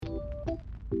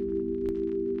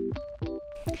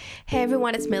Hey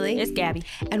everyone, it's Millie. It's Gabby.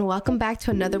 And welcome back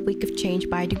to another week of Change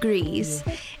by Degrees.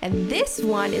 And this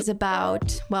one is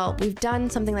about, well, we've done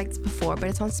something like this before, but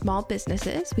it's on small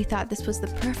businesses. We thought this was the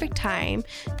perfect time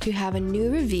to have a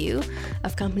new review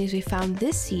of companies we found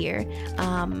this year,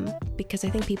 because I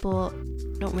think people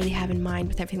don't really have in mind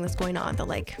with everything that's going on, the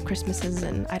like Christmases,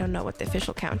 and I don't know what the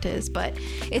official count is, but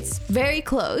it's very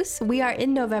close. We are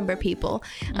in November, people,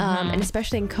 and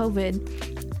especially in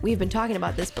COVID, we've been talking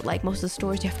about this, but like most of the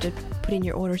stores, you have to put in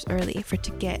your orders early for it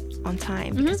to get on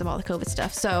time because of all the COVID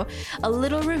stuff. So a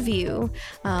little review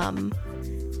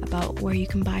about where you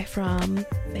can buy from,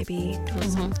 maybe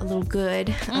a little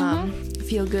good,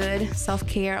 feel good,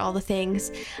 self-care, all the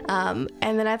things. And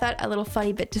then I thought a little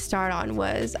funny bit to start on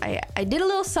was I did a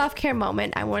little self-care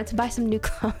moment. I wanted to buy some new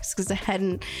clothes because I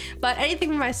hadn't bought anything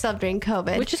for myself during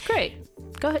COVID. Which is great.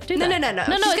 Go ahead, do No. that.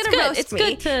 No, it's good. It's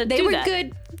good to They do were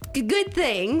that. good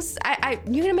things.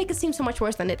 You're gonna make it seem so much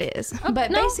worse than it is.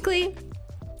 But basically,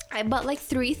 I bought like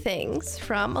 3 things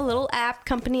from a little app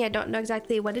company. I don't know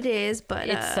exactly what it is, but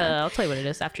It's I'll tell you what it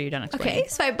is after you're done explaining. okay,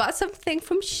 so I bought something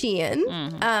from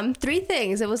Shein. 3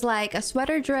 things. It was like a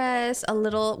sweater dress, a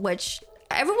little, which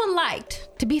everyone liked,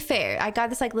 to be fair. I got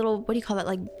this like little, what do you call it,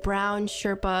 like brown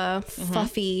Sherpa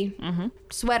fluffy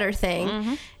sweater thing.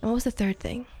 And what was the third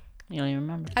thing? You don't even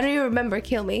remember. I don't even remember.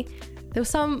 Kill me. There was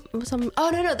some. Oh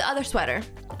no, the other sweater.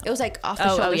 It was like off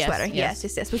the shoulder sweater. Yes,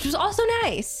 which was also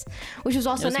nice. It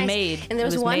was made. And there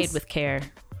was made with care,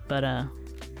 but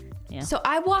yeah. So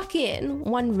I walk in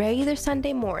one regular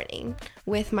Sunday morning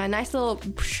with my nice little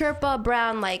Sherpa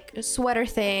brown like sweater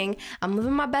thing. I'm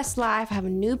living my best life. I have a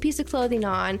new piece of clothing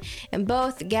on, and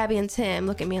both Gabby and Tim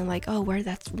look at me and like, oh, where's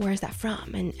that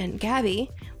from? And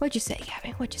Gabby, what'd you say,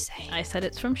 Gabby? What'd you say? I said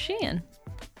it's from Shein.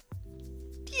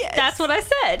 Yes. That's what I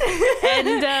said.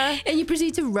 And you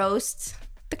proceed to roast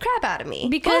the crap out of me.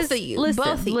 Because both of you.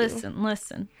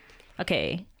 Listen.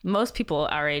 Okay, most people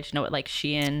our age know it like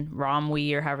Shein,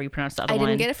 Romwe, or however you pronounce the other one. I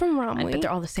didn't get it from Romwe. But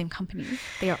they're all the same company.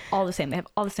 They are all the same. They have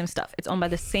all the same stuff. It's owned by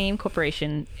the same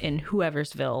corporation in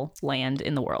whoeversville land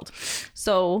in the world.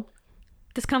 So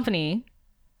this company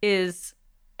is,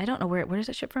 I don't know where does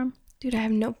it ship from? Dude, I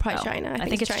have no probably China. I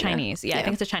think it's China. Chinese. Yeah, I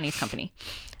think it's a Chinese company.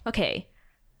 Okay.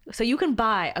 So you can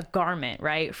buy a garment,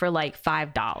 right, for like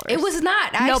 $5. It was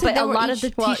not. But a lot of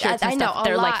the t-shirts and stuff,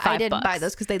 they're like $5. I didn't buy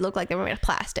those because they look like they were made of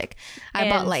plastic. I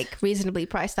bought like reasonably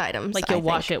priced items. Like you'll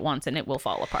wash it once and it will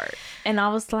fall apart. And I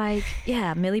was like,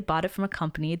 yeah, Millie bought it from a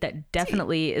company that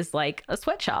definitely is like a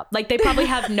sweatshop. Like they probably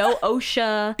have no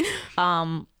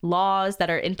OSHA laws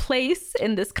that are in place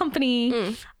in this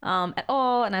company at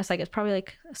all. And I was like, it's probably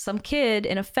like some kid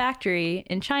in a factory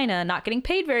in China not getting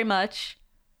paid very much.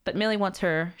 But Millie wants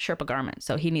her Sherpa garment,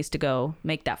 so he needs to go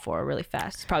make that for her really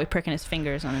fast. He's probably pricking his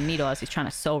fingers on a needle as he's trying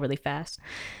to sew really fast.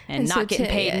 And not getting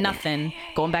paid nothing,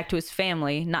 going back to his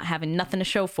family, not having nothing to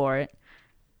show for it.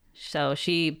 So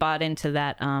she bought into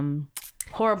that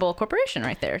horrible corporation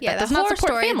right there. Yeah, that does the not horror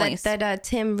support story families. that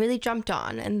Tim really jumped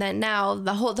on. And then now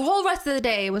the whole rest of the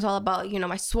day was all about,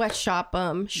 my sweatshop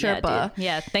Sherpa.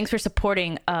 Yeah, thanks for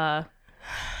supporting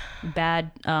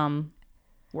bad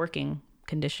working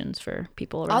conditions for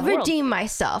people around the world. I'll redeem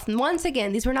myself. And once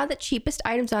again, these were not the cheapest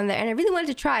items on there, and I really wanted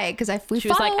to try it because she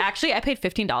was like, actually, I paid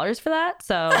 $15 for that.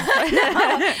 So no,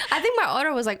 I think my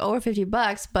order was like over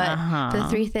 $50, but the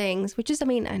 3 things, which is, I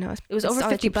know it was over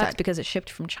 $50 because it shipped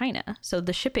from China. So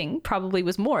the shipping probably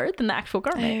was more than the actual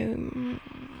garment.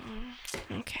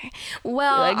 Okay.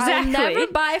 Well, exactly. I'll never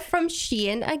buy from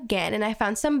Shein again, and I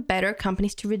found some better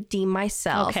companies to redeem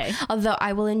myself. Okay. Although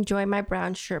I will enjoy my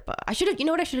brown Sherpa. I should have, you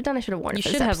know what I should have done? I should have worn it. You for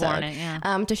should this have episode. worn it,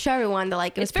 yeah. To show everyone that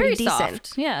like it was it's very pretty decent.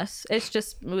 Soft. Yes. It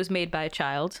was made by a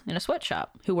child in a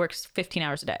sweatshop who works 15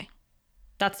 hours a day.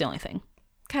 That's the only thing.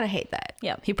 Kind of hate that.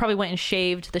 Yeah. He probably went and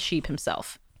shaved the sheep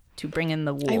himself to bring in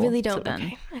the wool. I really don't.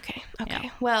 Okay. Yeah.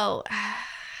 Well.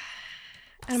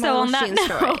 So on that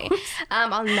note,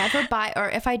 I'll never buy, or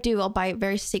if I do, I'll buy it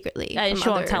very secretly. She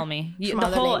won't tell me.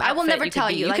 I will never tell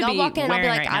you. Like I'll walk in and I'll be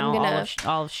like, I'm gonna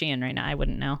all of Shein right now. I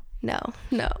wouldn't know. No.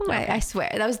 Okay. I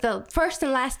swear that was the first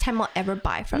and last time I'll ever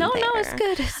buy from there. No, it's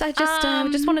good. I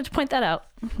just wanted to point that out.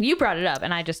 You brought it up,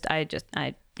 and I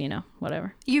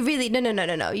whatever. You really no.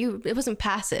 It wasn't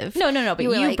passive. No. But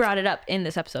you brought it up in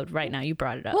this episode right now. You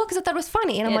brought it up. Well, because I thought it was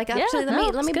funny, and I'm like, actually,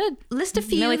 let me good. List a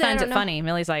few. Millie finds it funny.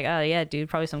 Millie's like, oh yeah, dude,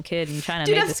 probably some kid in China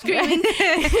made this. Screaming.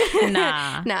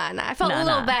 Nah. I felt a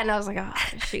little bad, and I was like, oh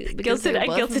shoot. Guilted her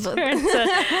into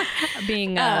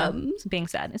being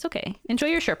sad. It's okay. Enjoy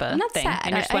your Sherpa thing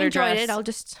and your sweater dress. I enjoyed it. I'll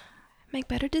just make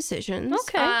better decisions.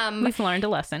 Okay. We've learned a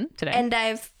lesson today, and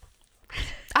I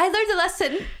learned the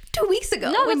lesson 2 weeks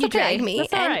ago when you dragged me.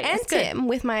 That's all right. And Tim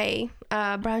with my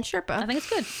brown Sherpa. I think it's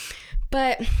good.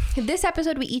 But this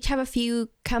episode, we each have a few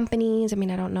companies. I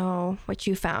mean, I don't know what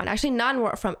you found. Actually, none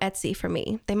were from Etsy for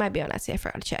me. They might be on Etsy. I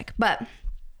forgot to check. But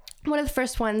one of the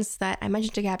first ones that I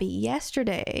mentioned to Gabby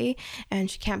yesterday, and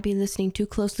she can't be listening too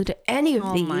closely to any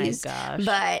of these. Oh my gosh.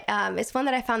 But it's one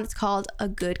that I found that's called A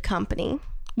Good Company,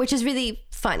 which is really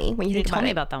funny when you think about it. Tell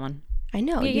me about that one. I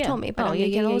know, you told me, but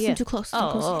you can't listen too closely.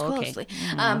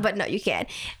 Okay. But no, you can,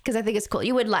 because I think it's cool.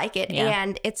 You would like it. Yeah.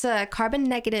 And it's a carbon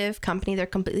negative company. They're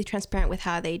completely transparent with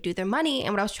how they do their money.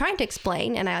 And what I was trying to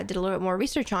explain, and I did a little bit more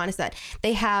research on, is that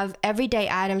they have everyday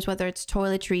items, whether it's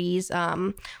toiletries,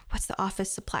 what's the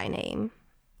office supply name?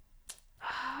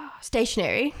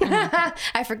 Stationery.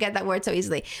 I forget that word so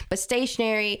easily. But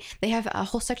stationery, they have a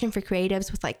whole section for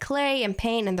creatives with like clay and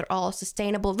paint, and they're all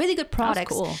sustainable, really good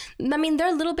products. That's cool. I mean,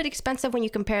 they're a little bit expensive when you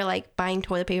compare like buying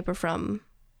toilet paper from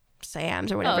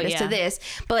Sam's or whatever it is to this.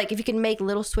 But like if you can make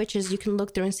little switches, you can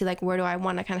look through and see like, where do I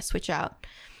want to kind of switch out,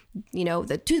 you know,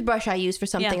 the toothbrush I use for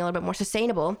something a little bit more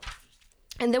sustainable.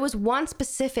 And there was one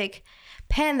specific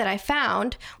pen that I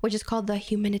found, which is called the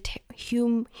Humanian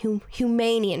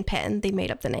pen. They made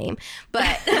up the name,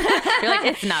 but you're like,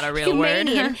 it's not a real word.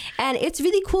 And it's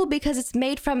really cool because it's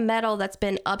made from metal that's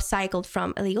been upcycled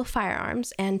from illegal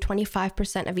firearms, and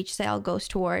 25% of each sale goes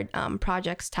toward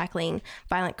projects tackling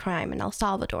violent crime in El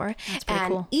Salvador. That's pretty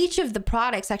cool. Each of the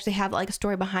products actually have like a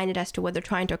story behind it as to what they're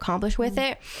trying to accomplish with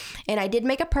it. And I did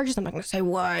make a purchase. I'm not going to say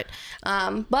what,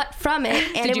 but from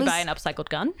it. And did you buy an upcycled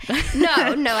gun?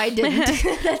 No, I didn't.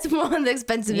 That's more on the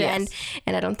expensive end,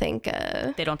 and I don't think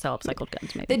they don't sell upcycled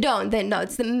guns. Maybe they don't. No,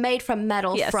 it's made from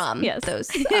metal from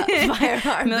those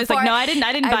firearms. Millie's like, no, I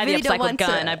didn't buy the upcycled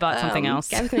gun. I bought something else.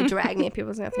 Gab's gonna drag me.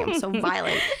 People's gonna think I'm so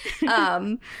violent.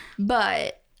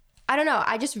 But I don't know.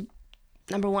 I just,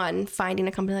 number one, finding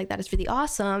a company like that is really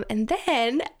awesome. And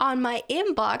then on my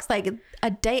inbox, like a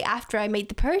day after I made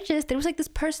the purchase, there was like this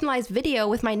personalized video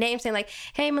with my name saying like,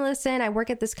 "Hey, Melissa, I work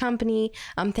at this company.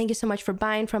 Thank you so much for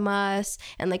buying from us,"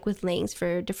 and like with links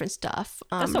for different stuff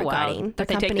that's so regarding wild the that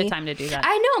they company. take the time to do that.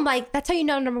 I know. I'm like, that's how you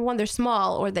know, number one, they're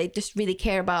small, or they just really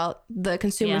care about the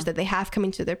consumers that they have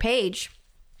coming to their page.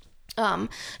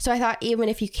 So I thought, even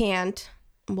if you can't,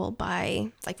 well,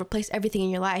 buy, like, replace everything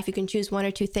in your life, you can choose one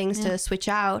or two things to switch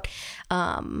out.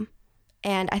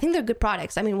 And I think they're good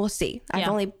products. I mean, we'll see.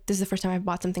 This is the first time I've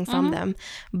bought something from them,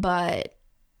 but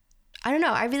I don't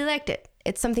know. I really liked it.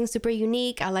 It's something super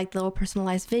unique. I like the little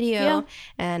personalized video,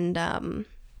 and I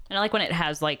like when it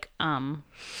has like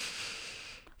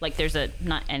there's a,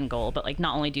 not end goal, but like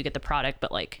not only do you get the product,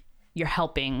 but like you're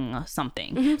helping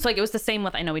something. So like it was the same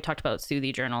with, I know we talked about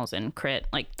Soothie journals and Crit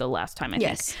like the last time I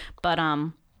think. But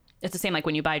it's the same, like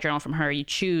when you buy a journal from her, you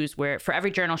choose where, for every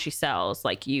journal she sells,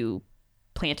 like you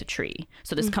plant a tree.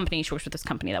 So this company, she works with this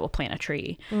company that will plant a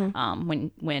tree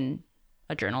when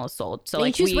a journal is sold. So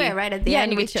like you choose where, right? At the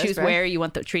end, and you get to choose where you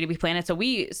want the tree to be planted. So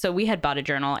we had bought a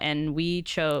journal, and we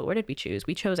chose, where did we choose?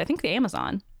 We chose, I think, the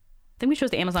Amazon. I think we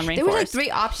chose the Amazon rainforest. There were like 3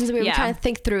 options that we were trying to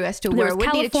think through as to where we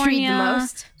need a tree the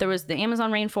most. There was the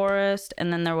Amazon rainforest,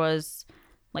 and then there was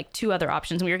like 2 other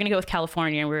options. And we were going to go with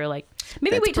California, and we were like,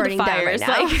 maybe wait till the fires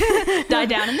die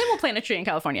down, and then we'll plant a tree in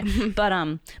California.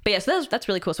 But yeah, so that's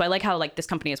really cool. So I like how like this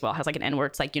company as well has like an end where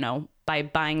it's like, you know, by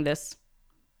buying this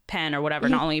pen or whatever,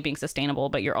 not only being sustainable,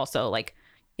 but you're also like,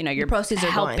 you know, your proceeds are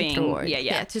helping going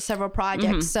toward, to several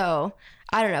projects. So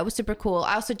I don't know, it was super cool.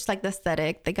 I also just like the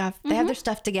aesthetic. They have their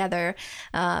stuff together,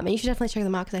 and you should definitely check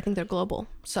them out because I think they're global.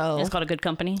 So it's called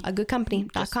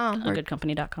agoodcompany.com.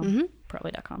 agoodcompany.com,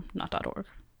 probably .com, not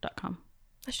 .org.com.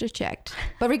 I should have checked.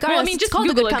 But regardless, just it's called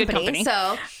Google A Good Company.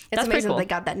 So it's that's amazing cool. they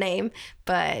got that name.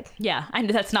 But yeah, I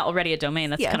know that's not already a domain.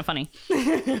 That's kind of funny.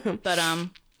 But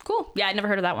cool. Yeah, I'd never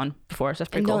heard of that one before, so that's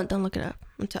pretty cool. Don't look it up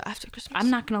until after Christmas. I'm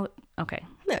not gonna. Okay.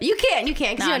 No, you can't,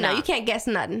 because you don't know. You can't guess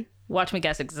nothing. Watch me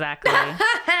guess exactly.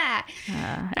 I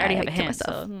already have a hint,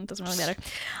 so it doesn't really matter.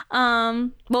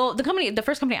 Well, the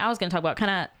first company I was going to talk about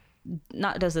kind of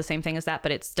not does the same thing as that,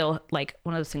 but it's still like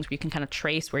one of those things where you can kind of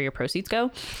trace where your proceeds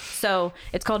go. So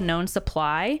it's called Known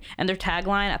Supply, and their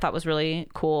tagline I thought was really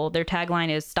cool. Their tagline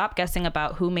is, "Stop guessing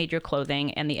about who made your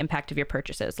clothing and the impact of your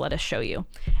purchases. Let us show you."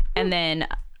 And then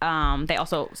they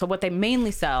also, so what they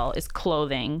mainly sell is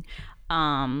clothing.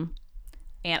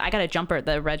 And I got a jumper.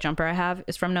 The red jumper I have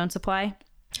is from Known Supply.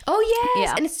 Oh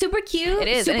yes, and it's super cute. It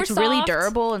is, super and it's soft. really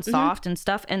durable and soft and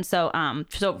stuff. And so,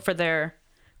 so for their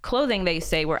clothing, they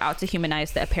say, "We're out to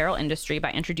humanize the apparel industry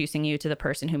by introducing you to the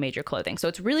person who made your clothing." So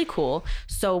it's really cool.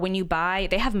 So when you buy,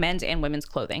 they have men's and women's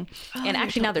clothing, and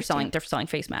actually now they're selling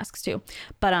face masks too.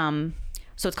 But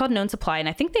so it's called Known Supply, and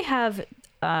I think they have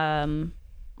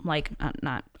like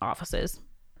not offices,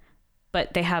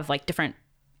 but they have like different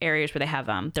areas where they have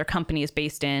their company is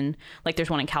based in. Like there's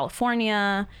one in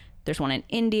California, there's one in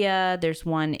India, there's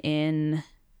one in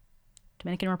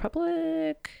Dominican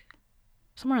Republic,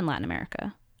 somewhere in Latin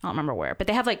America. I don't remember where, but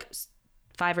they have like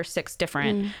 5 or 6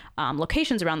 different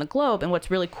locations around the globe. And what's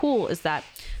really cool is that,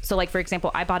 so like, for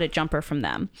example, I bought a jumper from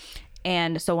them.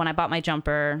 And so when I bought my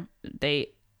jumper,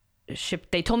 they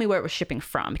told me where it was shipping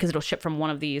from, because it'll ship from one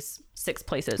of these 6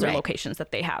 places or locations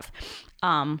that they have.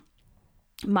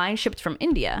 Mine shipped from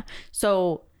India.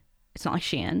 So it's not like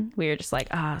Shein. We were just like,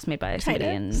 it's made by somebody.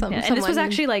 And this was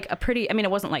actually like a pretty, I mean,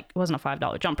 it wasn't a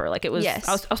 $5 jumper. Like it was,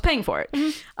 I was paying for it.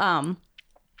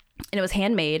 And it was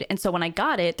handmade. And so when I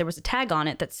got it, there was a tag on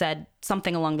it that said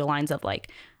something along the lines of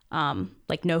like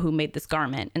know who made this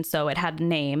garment. And so it had a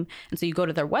name. And so you go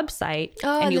to their website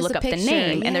and you look up the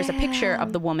name and there's a picture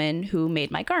of the woman who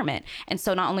made my garment. And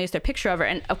so not only is there a picture of her,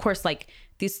 and of course, like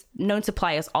these Known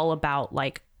Supply is all about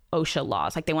like OSHA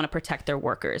laws. Like they want to protect their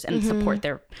workers and support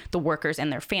the workers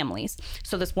and their families.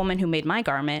 So this woman who made my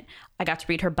garment, I got to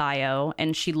read her bio,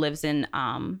 and she lives in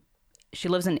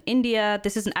India.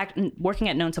 This isn't working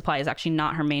at Known Supply is actually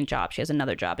not her main job. She has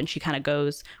another job, and she kind of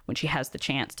goes when she has the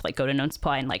chance to like go to Known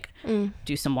Supply and like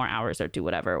do some more hours or do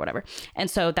whatever or whatever.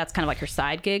 And so that's kind of like her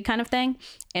side gig kind of thing.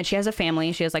 And she has a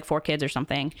family. She has like 4 kids or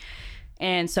something.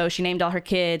 And so she named all her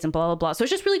kids and blah, blah, blah. So it's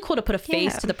just really cool to put a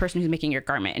face to the person who's making your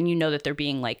garment, and you know that they're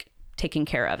being like taken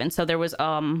care of. And so there was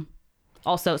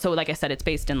also, so like I said, it's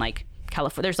based in like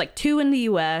California. There's like 2 in the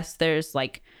US. There's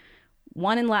like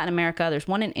 1 in Latin America. There's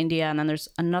 1 in India. And then there's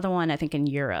another one, I think, in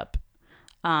Europe.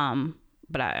 But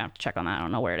I have to check on that. I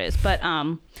don't know where it is. But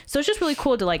so it's just really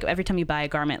cool to like every time you buy a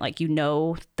garment, like you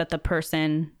know that the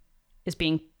person is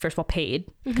being, first of all, paid,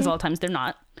 because a lot of times they're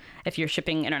not, if you're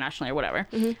shipping internationally or whatever.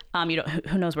 You don't,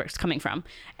 who knows where it's coming from.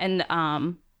 And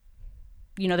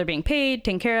you know, they're being paid,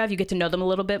 taken care of. You get to know them a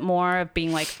little bit more, of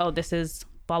being like, oh, this is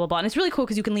blah blah blah. And it's really cool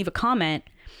because you can leave a comment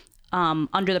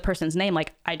under the person's name,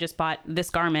 like, I just bought this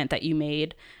garment that you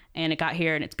made and it got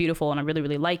here and it's beautiful and I really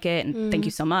really like it, and thank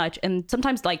you so much. And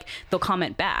sometimes like they'll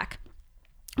comment back,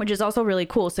 which is also really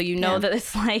cool. So you know that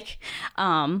it's like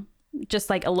just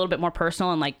like a little bit more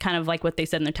personal, and like kind of like what they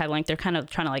said in their tagline, they're kind of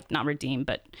trying to like not redeem,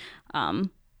 but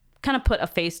kind of put a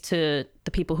face to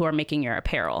the people who are making your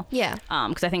apparel. Yeah.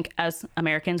 Because I think as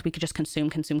Americans, we could just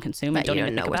consume and don't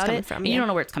even know about it. And you don't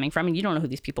know where it's coming from, and you don't know who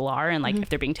these people are, and like if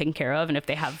they're being taken care of, and if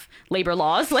they have labor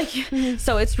laws. Like,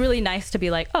 so it's really nice to be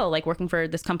like, oh, like working for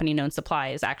this company, Known Supply,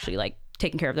 is actually like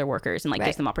taking care of their workers and like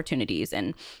gives them opportunities.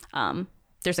 And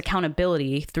there's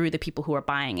accountability through the people who are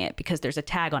buying it, because there's a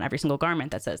tag on every single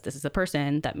garment that says this is the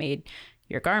person that made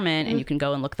your garment, and you can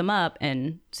go and look them up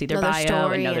and see their bio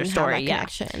and know their story.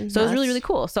 So it was really, really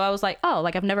cool. So I was like, oh,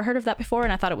 like I've never heard of that before,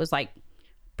 and I thought it was like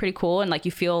pretty cool, and like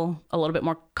you feel a little bit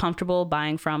more comfortable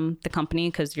buying from the company,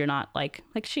 because you're not like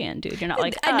Shein, dude. You're not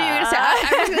like I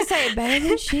was gonna say better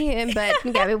than Shein, but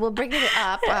yeah, we will bring it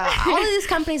up. All of these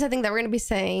companies I think that we're gonna be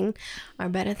saying are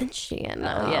better than Shein.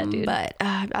 Yeah, dude. But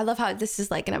I love how this is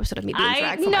like an episode of me being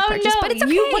dragged for my purchase. But it's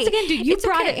okay. Once again, dude, you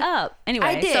brought it up. Anyway,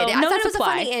 I did. So I thought it was a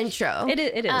funny intro.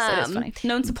 It is funny.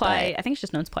 Known Supply. I think it's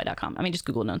just knownsupply.com. I mean, just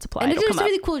Google Known Supply. And it is a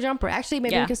really cool jumper. Actually,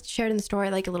 maybe we can share it in the story,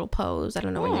 like a little pose. I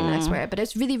don't know when you're next wear it, but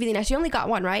it's really, really nice. You only got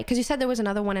one, right? Because you said there was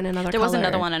another one in another color. There was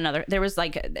another one, there was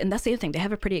like, and that's the other thing, they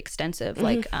have a pretty extensive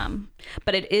like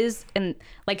but it is, and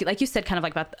like you said, kind of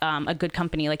like about a good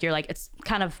company, like you're like, it's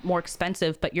kind of more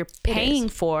expensive, but you're paying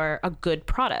for a good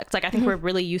product. Like I think we're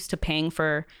really used to paying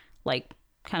for like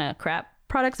kind of crap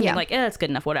products, and you're like, it's good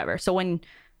enough, whatever. So when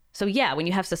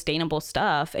you have sustainable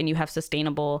stuff, and you have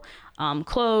sustainable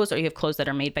clothes, or you have clothes that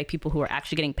are made by people who are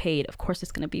actually getting paid, of course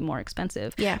it's going to be more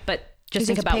expensive. But just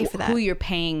think about who you're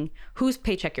paying, whose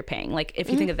paycheck you're paying. Like if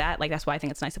you think of that, like that's why I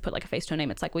think it's nice to put like a face to a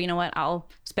name. It's like, well, you know what? I'll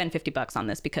spend $50 on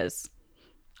this because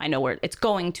I know where it's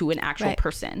going to an actual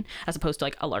person, as opposed to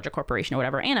like a larger corporation or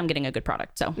whatever. And I'm getting a good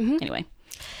product. So anyway.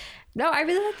 No, I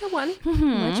really like that one.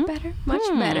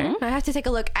 Much better. I have to take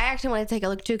a look. I actually want to take a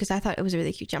look too, because I thought it was a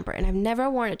really cute jumper, and I've never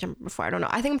worn a jumper before. I don't know.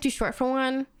 I think I'm too short for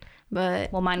one.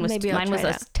 But mine was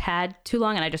a tad too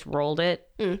long, and I just rolled it.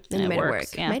 And it made it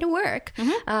work. Yeah. Made it work.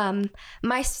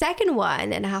 My second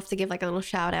one, and I have to give like a little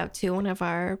shout out to one of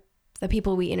the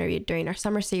people we interviewed during our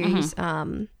summer series.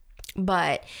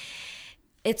 But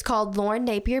it's called Lauren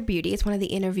Napier Beauty. It's one of the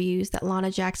interviews that Lana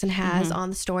Jackson has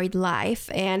on The Storied Life.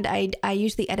 And I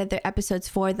usually edit their episodes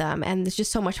for them. And it's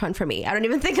just so much fun for me. I don't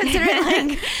even think consider it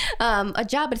like a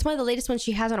job, but it's one of the latest ones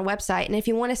she has on her website. And if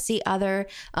you want to see other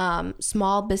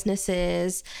small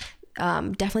businesses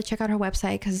definitely check out her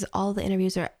website because all the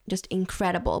interviews are just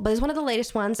incredible. But it's one of the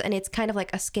latest ones, and it's kind of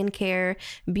like a skincare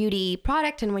beauty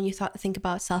product. And when you think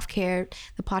about self-care,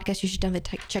 the podcast, you should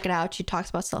definitely check it out. She talks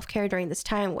about self-care during this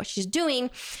time, what she's doing.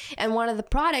 And one of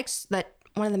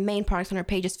the main products on her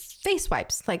page is face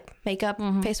wipes, like makeup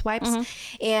face wipes.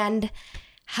 And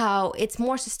how it's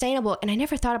more sustainable. And I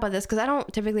never thought about this because I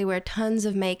don't typically wear tons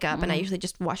of makeup and I usually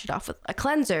just wash it off with a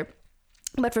cleanser.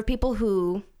 But for people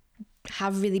who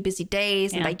have really busy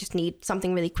days and I just need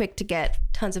something really quick to get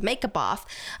tons of makeup off,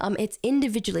 it's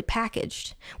individually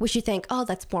packaged, which you think, oh,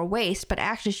 that's more waste. But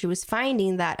actually she was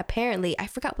finding that apparently, I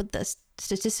forgot what the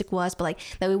statistic was, but like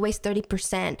that we waste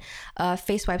 30% of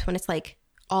face wipes when it's like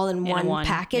all in one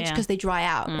package because they dry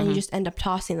out and you just end up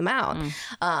tossing them out.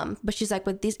 But she's like,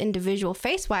 with these individual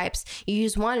face wipes, you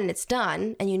use one and it's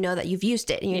done and you know that you've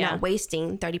used it and you're not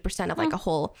wasting 30% of like a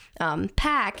whole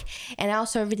pack. And I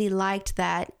also really liked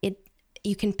that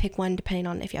you can pick one depending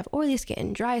on if you have oily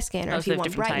skin, dry skin, or if you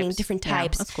want brightening, different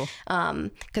types. That's cool.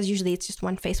 Because usually it's just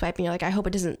one face wipe and you're like, I hope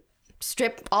it doesn't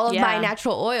strip all of my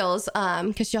natural oils,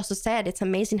 because she also said it's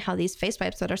amazing how these face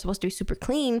wipes that are supposed to be super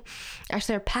clean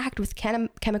actually are packed with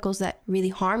chemicals that really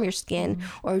harm your skin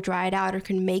or dry it out or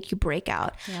can make you break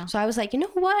out. So I was like, you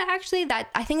know what, actually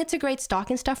I think it's a great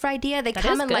stocking stuffer idea. They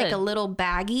come in like a little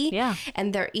baggie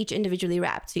and they're each individually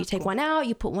wrapped, so you take one out,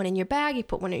 you put one in your bag, you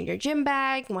put one in your gym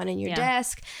bag, one in your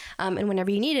desk, and whenever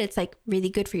you need it, it's like really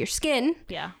good for your skin,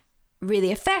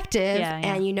 really effective,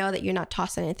 and you know that you're not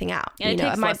tossing anything out. And it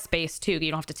takes less space too.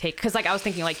 You don't have to take, because like I was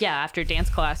thinking like, after dance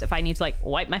class, if I need to like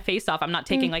wipe my face off, I'm not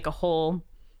taking like a whole,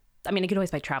 I mean, I could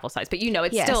always buy travel size, but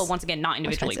it's still, once again, not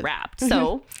individually wrapped.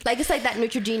 So like, it's like that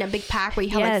Neutrogena big pack where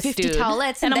you have like 50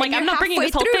 towelettes and I'm like, I'm not bringing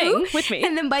this whole thing with me.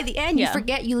 And then by the end you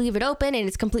forget, you leave it open and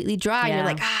it's completely dry and you're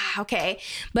like, okay.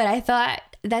 But I thought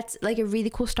that's like a really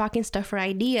cool stocking stuffer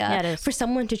idea for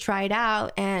someone to try it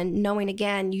out, and knowing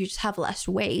again, you just have less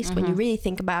waste when you really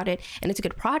think about it, and it's a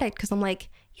good product because I'm like,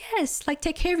 yes, like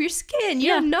take care of your skin. You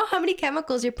don't know how many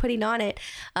chemicals you're putting on it.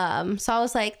 So I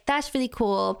was like, that's really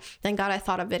cool. Thank God I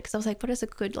thought of it, because I was like, what is a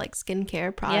good like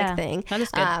skincare product thing? That is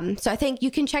good. So I think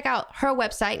you can check out her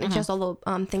website and she has all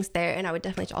the things there. And I would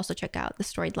definitely also check out the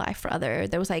Storied Life for other.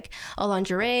 There was like a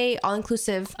lingerie, all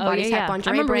inclusive body type lingerie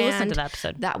I remember brand. We listened to that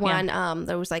episode. That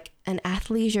one. There was like an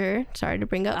athleisure. Sorry to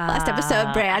bring up last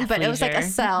episode brand, but it was like a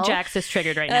Cell. Jax is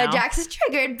triggered right now. Jax is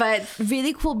triggered, but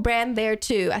really cool brand there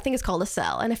too. I think it's called a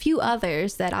Cell, and a few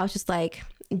others that I was just like,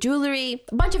 jewelry,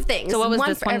 a bunch of things. So what was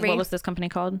this one? What was this company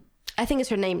called? I think it's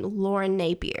her name, Lauren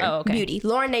Napier Beauty.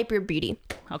 Lauren Napier Beauty.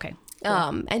 Okay.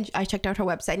 Cool. And I checked out her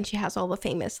website and she has all the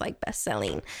famous like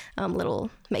best-selling little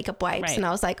makeup wipes, and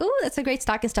I was like, oh, that's a great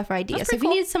stocking stuffer idea. So if you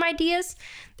need some ideas,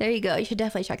 there you go. You should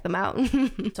definitely check them out.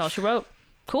 That's all she wrote.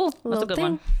 Cool. That's a good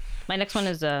one. My next one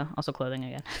is also clothing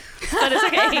again, but it's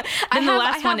okay. Then the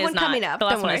last one is not coming up. The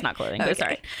last one is not clothing.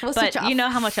 Okay. But sorry, but you know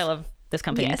how much I love this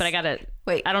company. But I gotta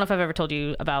wait. I don't know if I've ever told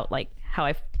you about like how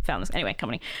I found this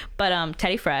company. But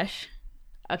Teddy Fresh.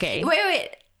 Okay. Wait.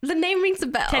 The name rings a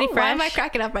bell. Teddy Fresh. Why am I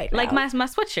cracking up right now? Like my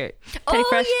sweatshirt. Teddy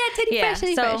Fresh. Teddy Fresh.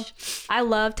 Teddy Fresh. I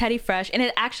love Teddy Fresh, and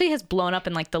it actually has blown up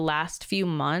in like the last few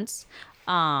months,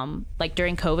 like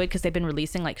during COVID, because they've been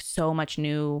releasing like so much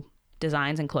new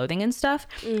designs and clothing and stuff.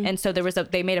 And so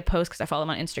they made a post, because I follow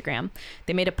them on Instagram.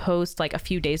 They made a post like a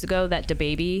few days ago that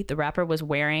DaBaby, the rapper, was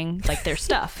wearing like their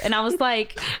stuff, and I was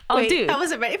like, oh, dude, I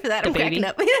wasn't ready for that. I'm cracking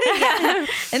up.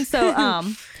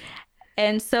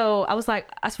 And so I was like,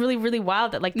 that's really, really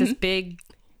wild that like this big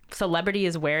celebrity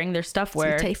is wearing their stuff,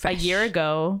 where a year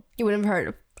ago you wouldn't have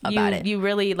heard about it. You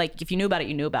really, like, if you knew about it,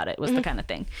 you knew about it, was the kind of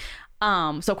thing.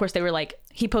 So of course they were like,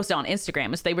 he posted on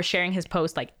Instagram, so they were sharing his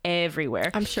post like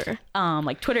everywhere. I'm sure.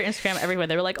 Like Twitter, Instagram, everywhere.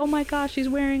 They were like, oh my gosh, she's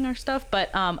wearing our stuff.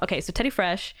 But okay, so Teddy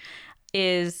Fresh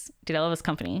is, dude, I love this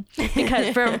company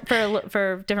because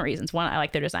for different reasons. One, I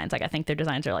like their designs. Like I think their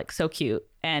designs are like so cute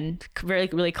and really,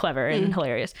 really clever and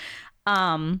hilarious.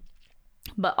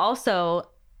 But also,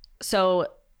 so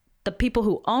the people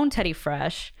who own Teddy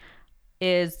Fresh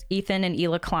is Ethan and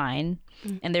Ela Klein,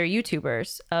 and they're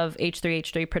YouTubers of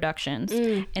H3H3 Productions.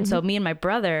 And so me and my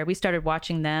brother, we started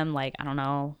watching them like, I don't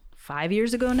know, 5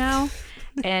 years ago now.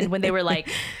 And when they were like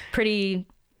pretty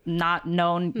not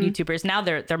known YouTubers, now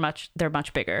they're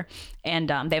much bigger, and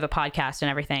they have a podcast and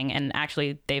everything, and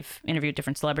actually they've interviewed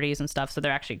different celebrities and stuff, so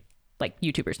they're actually like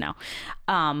YouTubers now.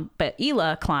 But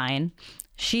Ela Klein,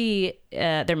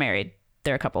 they're married,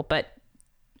 they're a couple, but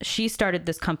she started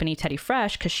this company Teddy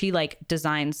Fresh because she like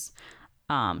designs,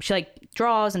 she like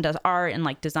draws and does art and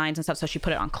like designs and stuff, so she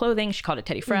put it on clothing. She called it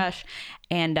Teddy Fresh.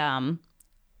 And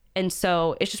And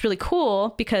so it's just really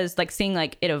cool because like seeing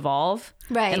like it evolve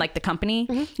Right. and like the company.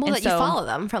 Well, and that you follow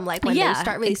them from like when they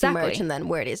start releasing merch and then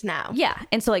where it is now. Yeah.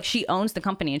 And so like she owns the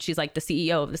company and she's like the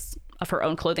CEO of her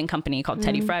own clothing company called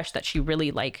Teddy Fresh that she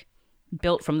really like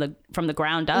built from the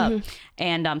ground up.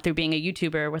 And through being a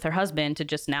YouTuber with her husband to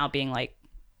just now being like,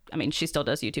 I mean, she still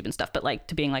does YouTube and stuff, but like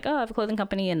to being like, oh, I have a clothing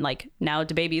company and like now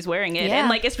DaBaby's wearing it and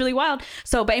like it's really wild.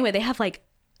 So, but anyway, they have like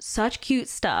such cute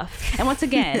stuff. And once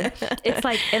again, it's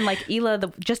like, and like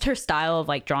Hila, just her style of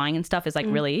like drawing and stuff is like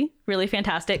really, really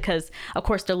fantastic. Cause of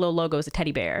course their little logo is a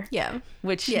teddy bear. Yeah.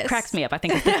 Which cracks me up. I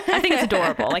think it's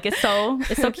adorable. Like it's so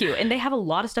cute. And they have a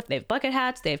lot of stuff. They have bucket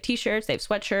hats, they have t-shirts, they have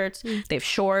sweatshirts, they have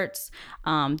shorts.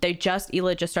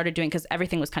 Hila just started doing, cause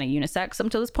everything was kind of unisex up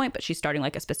until this point, but she's starting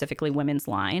like a specifically women's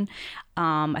line.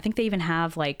 I think they even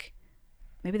have like,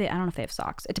 I don't know if they have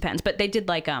socks. It depends. But they did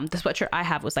like the sweatshirt I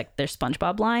have was like their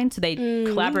SpongeBob line. So they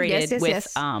collaborated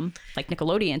with like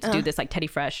Nickelodeon to do this like Teddy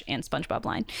Fresh and SpongeBob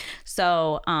line.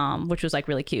 So which was like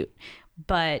really cute.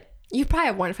 But you probably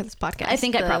have worn it for this podcast. I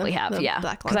think I probably have, yeah.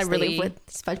 Because I really with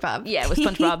SpongeBob. Yeah, with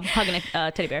SpongeBob hugging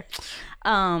a teddy bear.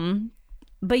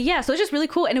 But yeah, so it's just really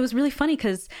cool. And it was really funny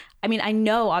because I mean, I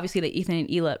know obviously that Ethan and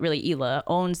Hila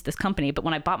owns this company, but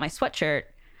when I bought my sweatshirt,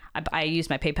 I used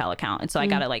my PayPal account. And so I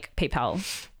got a like PayPal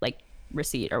like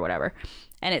receipt or whatever.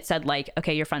 And it said like,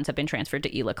 okay, your funds have been transferred to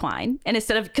Hila Klein. And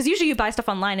instead of, because usually you buy stuff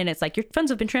online and it's like your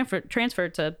funds have been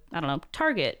transferred to, I don't know,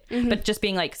 Target. But just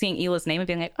being like seeing Hila's name and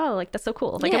being like, oh, like that's so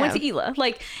cool. Like I went to Hila.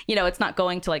 Like, you know, it's not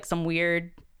going to like some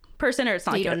weird person or it's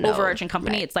not like an overarching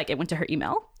company. Right. It's like it went to her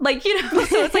email. Like, you know,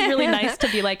 so it's like really nice to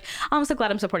be like, oh, I'm so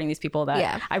glad I'm supporting these people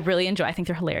that I really enjoy. I think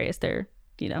they're hilarious. They're,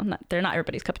 you know, they're not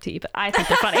everybody's cup of tea, but I think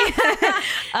they're funny.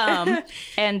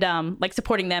 Like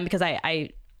supporting them because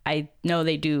I know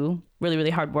they do really,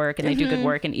 really hard work and they do good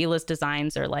work. And Hila's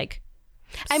designs are like,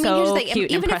 I mean, here's the thing.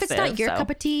 Even if it's not your cup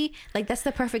of tea, like that's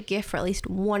the perfect gift for at least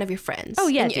one of your friends. Oh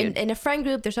yeah, in a friend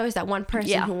group, there's always that one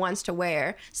person who wants to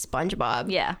wear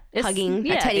SpongeBob. Yeah, hugging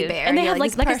a teddy bear. And they have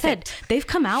like I said, they've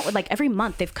come out with like every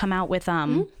month they've come out with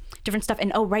different stuff.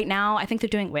 And right now I think they're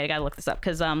doing. Wait, I gotta look this up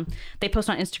because they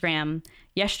posted on Instagram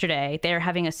yesterday. They're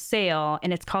having a sale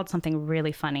and it's called something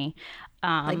really funny.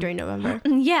 Like during November.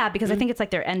 Yeah, because I think it's like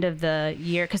their end of the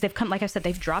year because they've come. Like I said,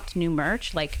 they've dropped new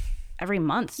merch like every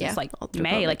month since like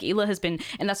May. Like Hila has been,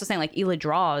 and that's the thing, like Hila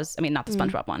draws, I mean, not the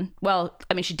SpongeBob one. Well,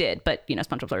 I mean, she did, but you know,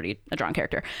 SpongeBob's already a drawn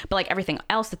character. But like everything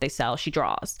else that they sell, she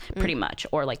draws pretty much,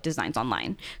 or like designs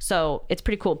online. So it's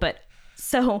pretty cool. But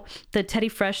so the Teddy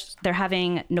Fresh, they're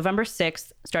having November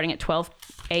 6th, starting at 12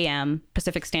 a.m.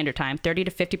 Pacific Standard Time, 30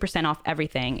 to 50% off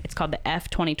everything. It's called the F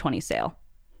 2020 sale.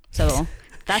 So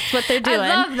that's what they're doing.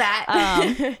 I love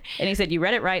that. And he said, you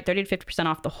read it right. 30 to 50%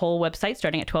 off the whole website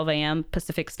starting at 12 a.m.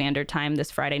 Pacific Standard Time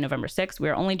this Friday, November 6th.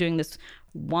 We're only doing this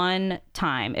one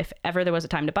time. If ever there was a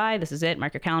time to buy, this is it.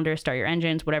 Mark your calendar, start your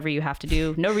engines, whatever you have to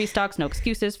do. No restocks, no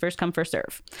excuses. First come, first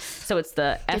serve. So it's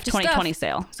the F 2020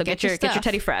 sale. So get your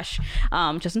Teddy Fresh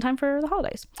just in time for the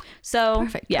holidays. So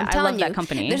perfect. Yeah, I love that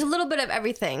company. There's a little bit of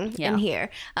everything in here.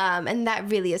 And that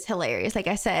really is hilarious. Like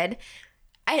I said,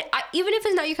 I even if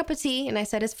it's not your cup of tea, and I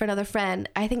said it's for another friend,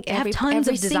 I think every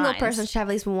single person should have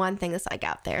at least one thing that's like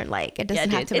out there, and like it doesn't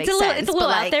have to make sense. It's a little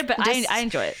out there, but I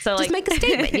enjoy it. So like, just make a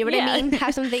statement. You know what I mean?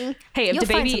 Have something. Hey, if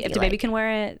DaBaby can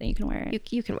wear it, then you can wear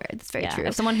it. You can wear it. That's very true.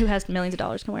 If someone who has millions of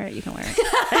dollars can wear it, you can wear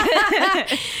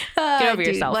it. Get over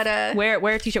yourself.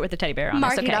 Wear a t-shirt with a teddy bear on.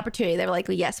 Marketing opportunity. They were like,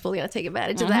 well, yes, we're gonna take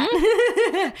advantage of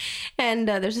that. And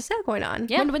there's a sale going on.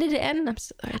 When did it end?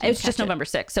 It was just November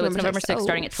 6th. So it's November 6th,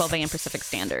 starting at 12 a.m. Pacific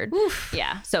Standard.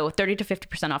 Yeah, so 30 to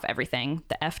 50% off everything.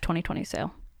 The F 2020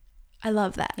 sale. I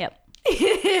love that. Yep.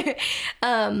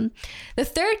 The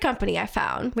third company I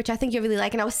found, which I think you really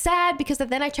like, and I was sad because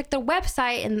then I checked their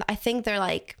website and I think they're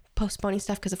like postponing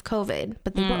stuff because of COVID,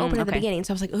 but they were open at the beginning,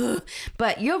 so I was like, ugh.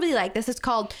 But you'll really like this. It's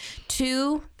called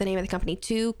the name of the company,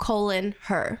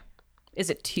 her. Is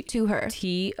it to her?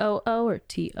 TOO or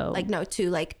TO? Like no,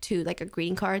 like a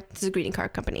greeting card. This is a greeting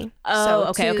card company. Oh, so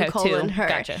okay. Her.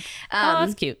 Gotcha.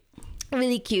 That's cute.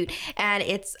 Really cute, and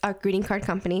it's a greeting card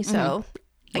company. So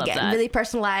again, really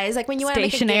personalized. Like when you want to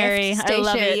make a gift, I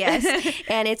love it. Yes,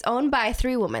 and it's owned by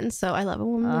 3 women. So I love a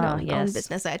woman-owned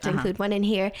business. I had to include one in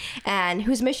here, and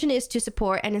whose mission is to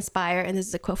support and inspire. And this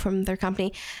is a quote from their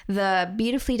company: "The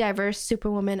beautifully diverse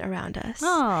superwoman around us."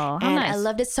 Oh, and nice. I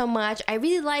loved it so much. I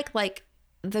really like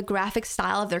the graphic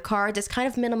style of their cards. It's kind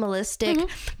of minimalistic,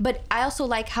 but I also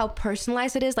like how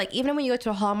personalized it is. Like even when you go to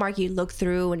a Hallmark, you look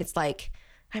through and it's like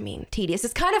I mean, tedious.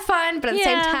 It's kind of fun, but at the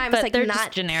same time, it's like they're not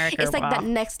just generic. It's like that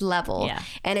next level. Yeah.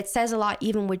 And it says a lot,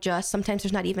 even with just, sometimes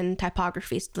there's not even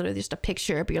typography. It's literally just a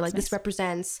picture, but you're like, this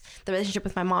represents the relationship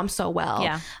with my mom so well.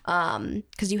 Yeah.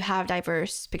 Because you have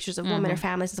diverse pictures of women or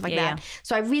families and stuff like Yeah, that. yeah.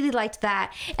 So I really liked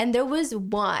that. And there was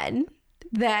one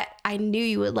that I knew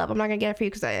you would love. I'm not gonna get it for you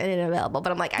because I didn't available,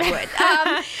 but I'm like, I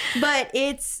would. But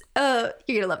it's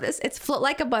you're gonna love this. It's float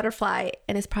like a butterfly,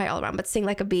 and it's probably all around, but sing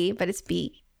like a bee, but it's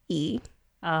BE.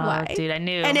 Oh, Why? dude, I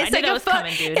knew. And it's I knew like that was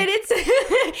coming, dude. And it's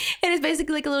and it's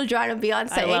basically like a little drawing of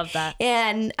Beyonce. I love that.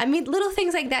 And I mean, little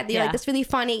things like that. You're Yeah. like, that's really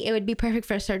funny. It would be perfect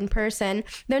for a certain person.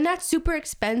 They're not super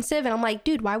expensive, and I'm like,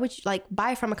 dude, why would you like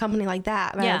buy from a company like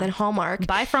that rather than Hallmark?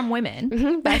 Buy from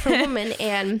women. Buy from women,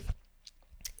 and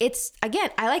it's, again,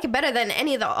 I like it better than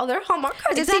any of the other Hallmark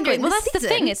cards. I've seen Exactly. during Well, the that's the season.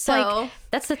 thing. It's like,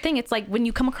 that's the thing. It's like when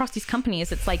you come across these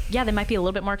companies, it's like, yeah, they might be a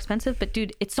little bit more expensive, but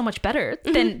dude, it's so much better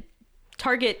than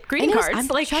Target greeting cards.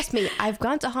 Like, trust me, I've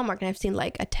gone to Hallmark and I've seen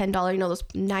like a $10, those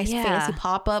nice fancy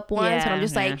pop-up ones, and I'm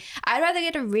just like, I'd rather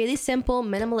get a really simple,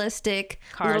 minimalistic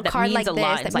little that card means like a this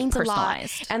lot. that It's, like, means a lot.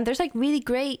 personalized. And there's like really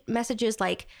great messages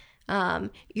like,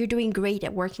 you're doing great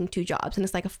at working 2 jobs, and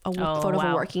it's like a photo of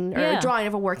a working, or a drawing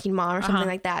of a working mom or something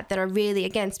like that are really,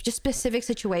 again, just specific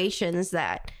situations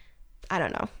that, I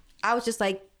don't know. I was just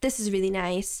like, this is really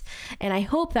nice, and I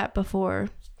hope that before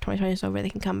 2020 is over, they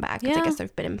can come back, because I guess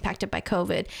they've been impacted by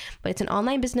COVID. But it's an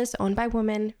online business owned by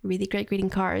women, really great greeting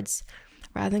cards.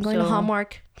 Rather than going to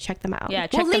Hallmark, check them out. Yeah,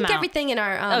 check we'll link them out. everything in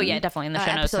our definitely in the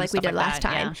show notes episode and like we stuff did like last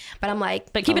that, time. yeah. But I'm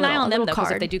like, But keep an eye on them, though, because if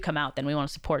card. they do come out, then we want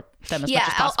to support them as much as Yeah,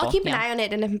 possible. I'll keep an eye on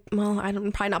it, and if, well,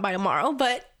 I'm probably not by tomorrow,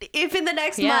 but if in the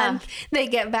next month they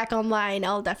get back online,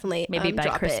 I'll definitely maybe by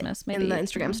drop Christmas, it maybe in the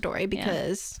Instagram story,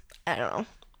 because I don't know.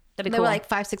 That'd be They cool. were like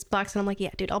 $5-6, and I'm like, yeah,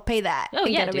 dude, I'll pay that. Oh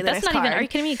and yeah, get a dude, really that's nice not even. card. Are you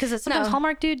kidding me? Because sometimes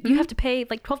Hallmark, dude, you have to pay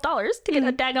like $12 to get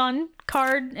a daggone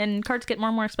card, and cards get more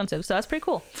and more expensive. So that's pretty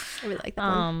cool. I really like that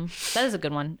one. That is a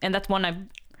good one, and that's one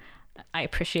I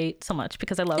appreciate so much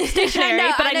because I love stationery.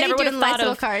 know, but I I know never you would do have nice thought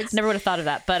little of cards. Never would have thought of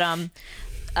that. But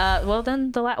well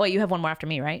then wait, you have one more after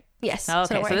me, right? Yes. Oh,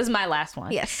 so okay, so this is my last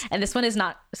one. Yes. And this one is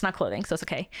not. It's not clothing, so it's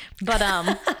okay. But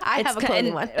I have a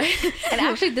clothing one. And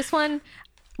actually, this one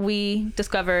we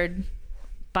discovered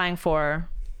buying for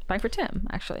Tim,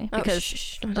 actually,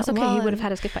 because that's okay. He would have had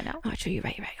his gift by now. Oh, true. You're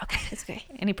right. Okay, it's okay.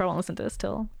 And he probably won't listen to this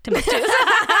till Timbuktu.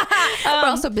 We're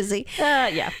also busy.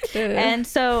 Yeah. And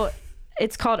so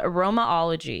it's called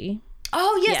Aromaology.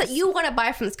 Oh yes, Yes. that you want to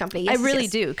buy from this company. Yes, I really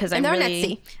yes. do, because And I'm they're on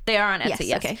really. Etsy. They are on Etsy. Yes,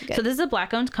 Yes. okay, good. So this is a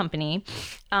Black-owned company,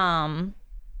 and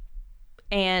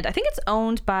I think it's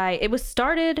owned by. It was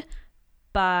started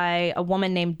by a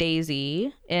woman named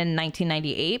Daisy in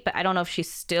 1998, but I don't know if she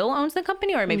still owns the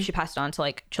company, or maybe she passed it on to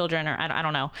like children, or I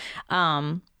don't know.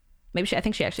 Maybe I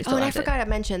think she actually still Oh, and I owns it. forgot I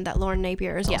mentioned that Lauren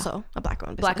Napier is also a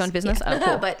black-owned business. Black-owned business? Yeah. Oh,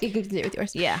 cool. But you can continue with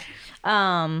yours. Yeah.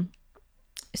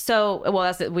 So, well,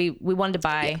 that's it. We wanted to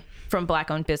buy from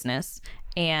Black-owned business,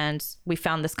 and we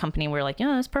found this company. And we were like, yeah,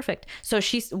 that's perfect. So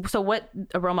what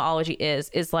Aromaology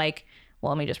is like.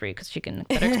 Well, let me just read because she can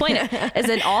better explain it. Is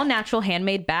an all-natural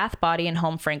handmade bath, body, and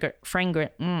home fragrance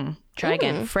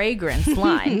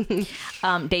line.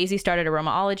 Daisy started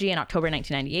Aromaology in October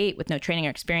 1998 with no training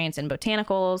or experience in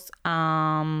botanicals.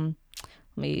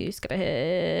 Let me skip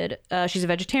ahead. She's a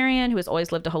vegetarian who has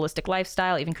always lived a holistic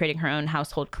lifestyle, even creating her own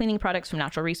household cleaning products from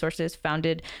natural resources,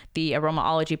 founded the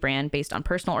Aromaology brand based on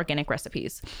personal organic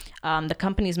recipes. The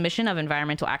company's mission of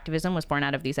environmental activism was born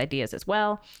out of these ideas as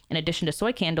well. In addition to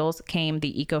soy candles came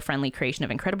the eco-friendly creation of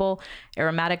incredible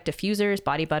aromatic diffusers,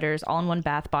 body butters, all-in-one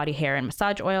bath, body, hair, and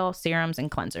massage oil, serums,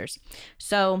 and cleansers.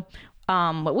 So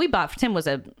what we bought for Tim was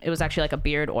actually like a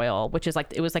beard oil, which is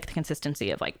like, it was like the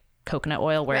consistency of like coconut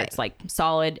oil, where it's like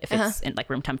solid if it's in like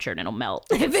room temperature, and it'll melt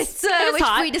If it's which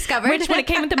hot, we discovered. which when it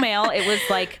came with the mail, it was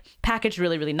like packaged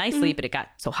really, really nicely, but it got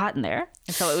so hot in there,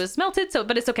 and so it was melted. So,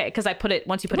 but it's okay because I put it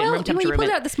once you put it in room when temperature. you pulled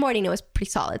it out this morning, it was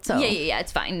pretty solid. So Yeah,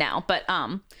 it's fine now. But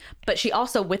she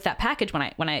also, with that package, when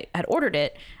I had ordered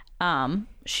it,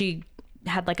 she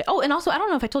had like and also I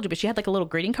don't know if I told you, but she had like a little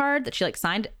greeting card that she like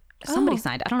signed. Somebody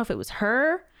signed. I don't know if it was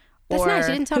her. That's nice.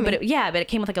 You didn't tell me. But it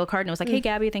came with like a little card, and it was like, "Hey,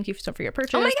 Gabby, thank you for your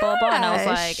purchase." Oh my blah, blah, blah. And I was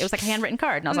gosh. like, it was like a handwritten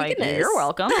card, and I was like, goodness. "You're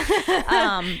welcome."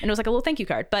 And it was like a little thank you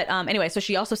card. But anyway, so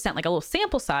she also sent like a little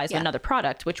sample size of another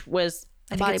product, which was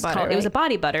I think body it's butter, called. It was a right?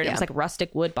 body butter. And Yeah. it was like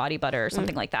rustic wood body butter or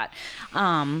something like that.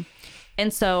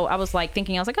 And so I was like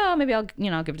thinking, I was like, oh, maybe I'll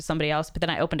give it to somebody else. But then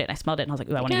I opened it and I smelled it and I was like,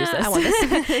 ooh, I want to use this. I want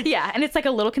this. Yeah. And it's like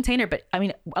a little container, but I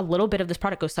mean, a little bit of this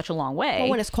product goes such a long way. Well,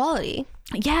 when it's quality.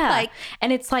 Yeah. Like,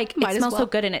 and it's like, it might as smells so well.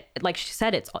 good. And it, like she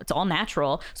said, it's all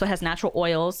natural. So it has natural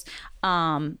oils.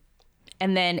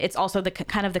 And then it's also the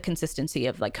kind of the consistency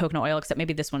of like coconut oil, except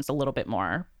maybe this one's a little bit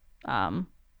more,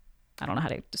 I don't know how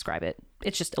to describe it.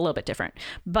 It's just a little bit different,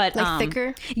 but like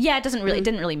thicker. Yeah, it didn't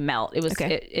really melt. It was,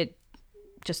 Okay. it's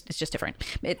just different.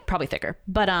 It probably thicker,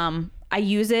 but I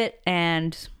use it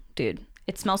and dude,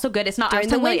 it smells so good. It's not During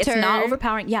the it's not winter.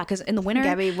 overpowering. Yeah, because in the winter,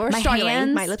 Gabby, we're my struggling.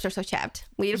 hands, My lips are so chapped.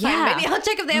 We need to find, maybe I'll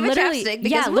check if they have a literally, chapstick.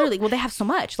 Because yeah, literally. Well, they have so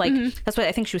much. Like that's what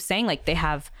I think she was saying. Like they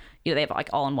have like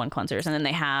all-in-one cleansers, and then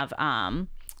they have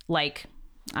like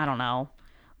I don't know,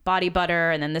 body butter,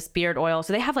 and then this beard oil.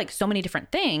 So they have like so many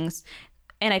different things,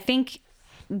 and I think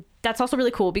that's also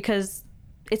really cool because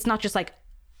it's not just like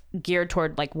geared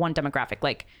toward like one demographic,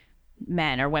 like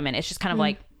men or women. It's just kind of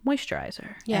like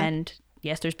moisturizer. Yeah. And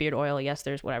yes, there's beard oil. Yes,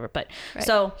 there's whatever. But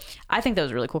so I think that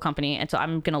was a really cool company. And so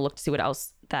I'm going to look to see what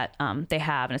else that they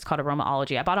have. And it's called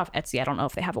Aromaology. I bought off Etsy. I don't know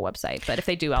if they have a website, but if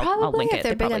they do, I'll link it. If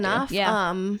they're big enough. Do.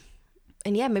 Yeah.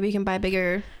 And yeah, maybe you can buy a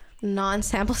bigger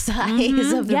non-sample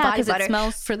size of the body 'cause it butter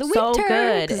smells for the so winter.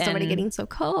 good, Because it's already and- getting so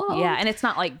cold. Yeah, and it's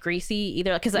not like greasy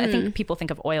either. Because I think people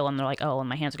think of oil and they're like, oh, and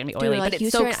my hands are gonna be oily, Dude, like but it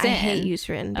Eucerin, soaks in. I hate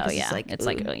Eucerin because yeah. it's like, It's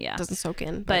like, oh, yeah. doesn't soak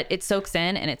in. But it soaks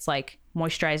in and it's like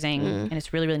moisturizing and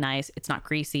it's really, really nice. It's not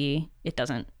greasy. It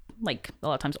doesn't like a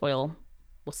lot of times oil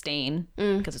will stain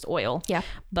because it's oil. Yeah.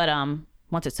 But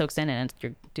once it soaks in and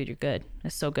you're good.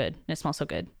 It's so good. And it smells so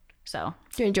good. So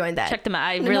you're enjoying that. check them out.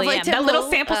 I And really hopefully am. That little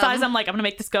sample size, um, I'm like, I'm gonna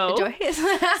make this go enjoy it.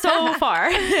 so far.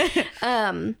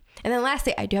 And then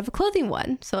lastly, I do have a clothing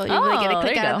one. So you're really going to Oh,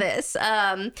 click there you out of go. this.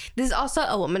 This is also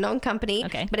a woman-owned company.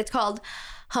 Okay. But it's called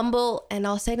Humble, and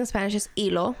I'll say it in Spanish is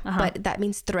hilo, but that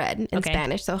means thread in Okay.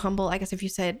 Spanish. So humble, I guess if you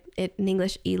said it in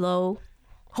English, hilo,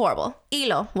 horrible.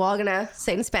 Hilo. We're all going to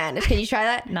say it in Spanish. Can you try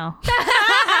that? No.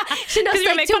 She knows you're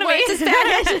like making two fun of me. words in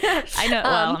Spanish. I know.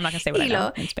 Well, I'm not gonna say what I know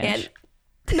hilo. in Spanish.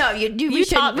 And, no, we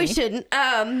taught shouldn't. We me. shouldn't.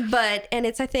 And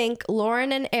it's I think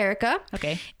Lauren and Erica.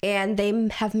 Okay. And they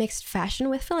have mixed fashion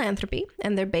with philanthropy,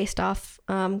 and they're based off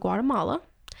Guatemala,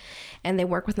 and they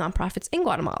work with nonprofits in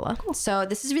Guatemala. So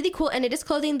this is really cool, and it is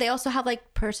clothing. They also have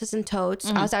like purses and totes.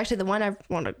 I was actually the one I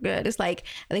wanted good. It's like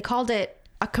they called it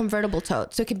a convertible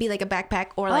tote, so it could be like a backpack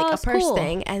or like a that's purse cool.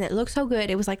 thing, and it looked so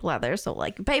good. It was like leather, so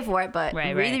like you pay for it, but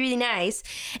Right, really right. really nice.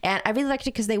 And I really liked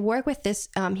it because they work with this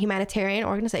humanitarian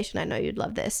organization. I know you'd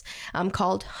love this,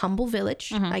 called Humble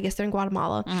Village. I guess they're in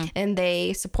Guatemala, and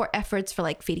they support efforts for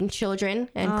like feeding children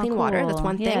and clean water. That's cool.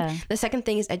 one thing. Yeah. The second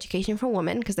thing is education for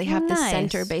women, because they have this Nice.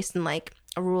 center based in like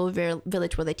a rural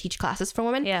village where they teach classes for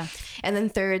women. Yeah. And then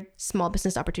third, small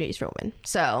business opportunities for women.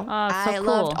 So, so I cool.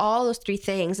 loved all those three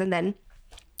things. And then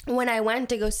when I went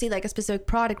to go see like a specific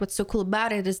product, what's so cool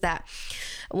about it is that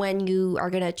when you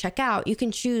are gonna check out, you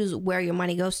can choose where your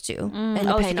money goes to, and so you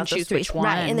depending can on those choose three, which one.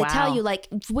 right? And they tell Wow. you like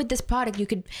with this product, you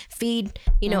could feed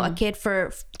a kid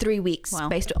for 3 weeks, Wow.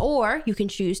 or you can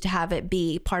choose to have it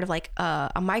be part of like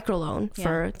a microloan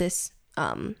for this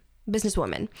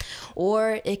businesswoman,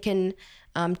 or it can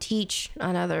teach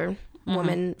another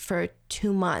woman for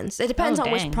 2 months. It depends Oh,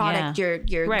 on which dang, product yeah.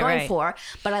 you're Right, going right. for.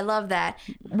 But I love that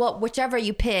whichever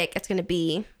you pick, it's going to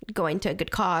be going to a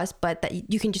good cause, but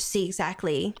that you can just see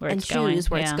exactly Where and it's going, choose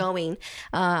where it's yeah. going.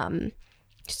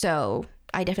 So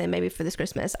I definitely, maybe for this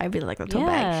Christmas, I really like the tote Yeah.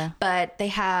 bag. But they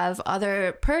have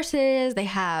other purses, they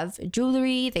have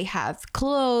jewelry, they have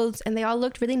clothes, and they all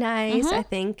looked really nice. I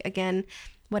think, again,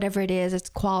 whatever it is, it's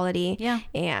quality. Yeah.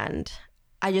 And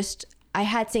I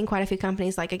had seen quite a few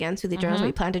companies, like, again, Smoothie Journals, where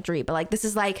you plant a tree, but like, this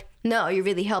is like, no, you're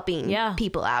really helping Yeah.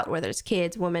 people out, whether it's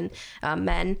kids, women,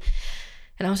 men.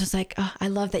 And I was just like, oh, I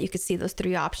love that you could see those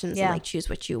three options Yeah. and like choose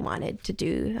what you wanted to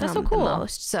do That's so cool. the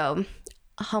most. So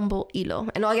Humble hilo,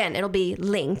 and again, it'll be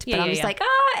linked, but Yeah, I'm yeah, just yeah. like,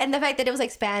 and the fact that it was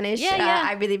like Spanish, Yeah.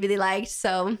 I really really liked.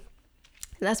 So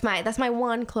that's my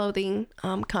one clothing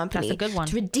company. That's a good one.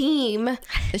 to redeem the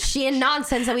Shein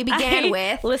nonsense that we began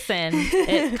with. Listen,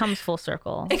 it comes full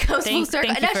circle. It goes full circle.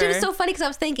 Thank And you actually, it was for- so funny because I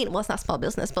was thinking, well, it's not small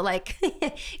business, but like,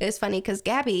 it was funny because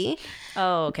Gabby,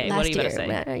 Oh, okay. What last are you year, going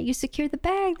to say? you secured the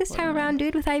bag this time around,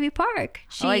 dude, with Ivy Park.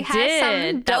 She I has did.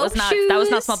 some That was dope not that was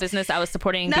not shoes. small business. I was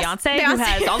supporting That's Beyonce, who Beyonce.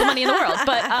 has all the money in the world.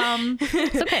 But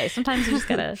it's okay. Sometimes you just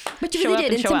gotta But you show really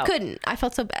up did, and show Tim out. couldn't. I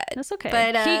felt so bad. That's okay.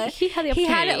 But he had the opportunity. he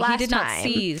had it last He did not time.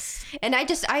 seize. And I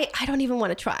don't even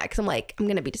want to try because I'm like, I'm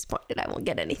gonna be disappointed. I won't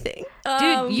get anything.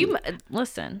 Dude, you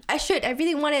listen. I should. I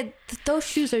really wanted. Those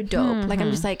shoes are dope. Like,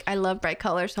 I'm just like, I love bright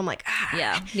colors, so I'm like,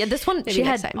 Yeah. This one Maybe she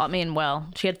next had. time. I mean, well,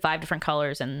 she had 5 different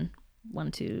colors, and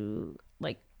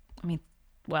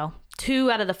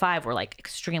 2 out of the 5 were like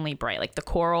extremely bright, like the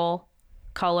coral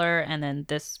color, and then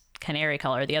this canary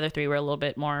color. The other 3 were a little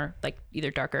bit more like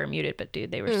either darker or muted, but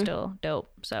dude, they were still dope.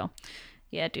 So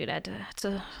Yeah, dude, I had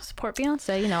to support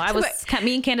Beyonce. You know,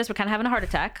 me and Candace were kind of having a heart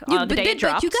attack the day it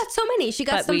dropped. But you got so many. She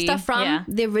got some stuff from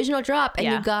the original drop, and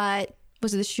you got,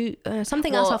 was it the shoe,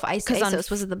 something else off ASOS?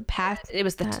 Was it the hat? It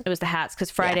was the hats, because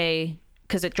Friday,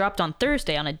 because it dropped on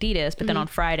Thursday on Adidas, but then on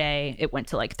Friday it went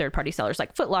to like third-party sellers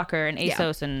like Foot Locker and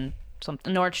ASOS and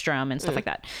Nordstrom and stuff like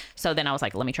that. So then I was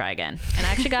like, let me try again, and I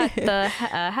actually got the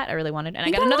hat I really wanted, and I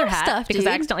got another hat stuff, because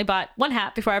I accidentally bought one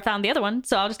hat before I found the other one,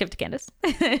 so I'll just give it to Candace.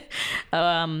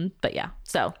 But yeah,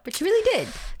 so but you really did.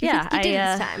 You did it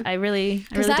this time. I really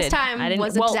did. Last time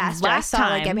was a disaster. I saw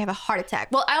like Gabby have a heart attack.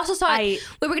 Well, I also saw we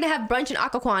were gonna have brunch in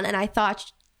Occoquan, and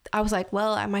I was like,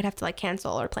 well, I might have to like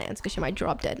cancel our plans because she might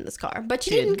drop dead in this car. But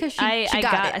she didn't, because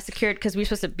I secured, because we were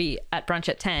supposed to be at brunch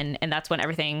at 10, and that's when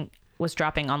everything was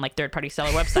dropping on like third-party seller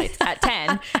websites at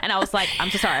 10, and I was like, I'm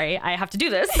so sorry, I have to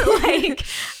do this. Like,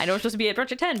 I know we're supposed to be at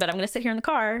brunch at 10, but I'm gonna sit here in the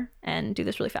car and do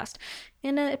this really fast,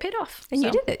 and it paid off. And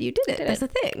you did it. That's the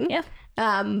thing. Yeah.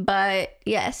 But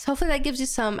yes, hopefully that gives you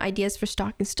some ideas for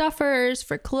stocking stuffers,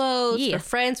 for clothes, for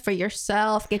friends, for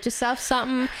yourself. Get yourself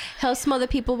something. Help some other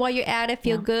people while you're at it.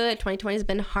 Feel good. 2020 has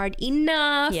been hard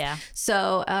enough. Yeah.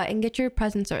 So and get your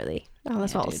presents early. Oh,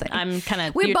 that's all I'll say. I'm kind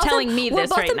of, you're telling me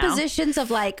this right now. We're both in positions of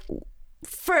like,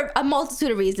 for a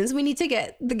multitude of reasons, we need to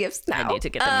get the gifts now. I need to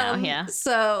get them now, yeah.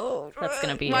 So that's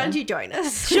gonna be. Why don't you join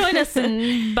us? Join us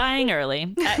in buying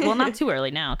early. Well, not too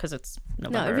early now, because it's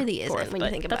November. No, it really isn't 4th, when you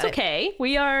think about it. That's okay.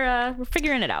 We are we're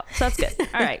figuring it out, so that's good.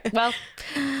 All right. Well,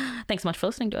 thanks so much for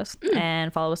listening to us,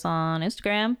 and follow us on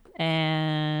Instagram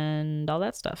and all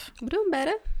that stuff. We're doing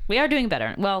better. We are doing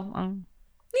better. Well.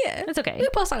 Yeah, it's okay. We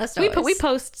post on our stories. We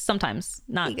post sometimes,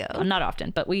 not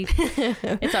often, but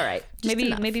it's all right.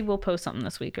 Maybe we'll post something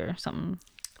this week or something.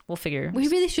 We'll figure. We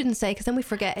really shouldn't say, because then we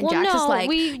forget. And Jack's just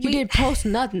like, you didn't post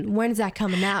nothing. When is that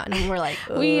coming out? And we're like,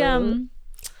 you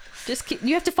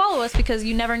have to follow us, because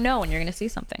you never know when you're going to see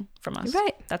something from us.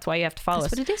 Right. That's why you have to follow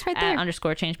us. That's what it is right there.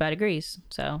 @_change by degrees.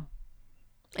 So.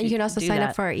 And you can also sign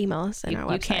up for our emails and our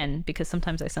website. You can, because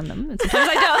sometimes I send them and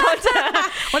sometimes I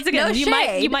don't. Once again, no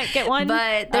you might get one,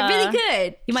 but they're really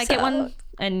good. You might get one,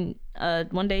 and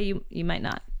one day you might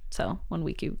not. So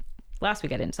last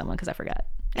week I didn't send one because I forgot,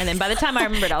 and then by the time I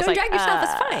remembered, I was don't like, drag yourself.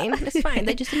 It's fine. It's fine.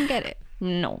 They just didn't get it.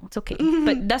 No, it's okay.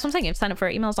 But that's what I'm saying. You have to sign up for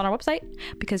our emails on our website,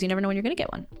 because you never know when you're going to get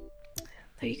one.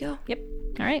 There you go. Yep.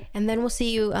 All right. And then we'll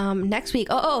see you next week.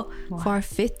 For our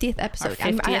 50th episode.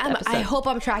 I hope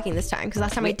I'm tracking this time, because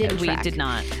last time I didn't track. We did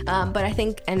not. But I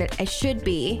think, and it should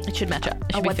be. It should match up.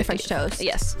 What the French Toast.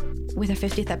 Yes. With our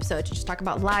 50th episode to just talk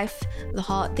about life,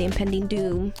 the impending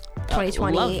doom,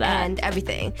 2020, and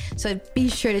everything. So be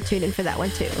sure to tune in for that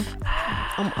one too.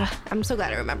 I'm so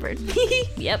glad I remembered.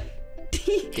 Yep.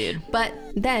 Dude. But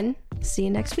then, see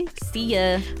you next week. See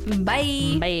ya.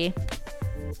 Bye. Bye.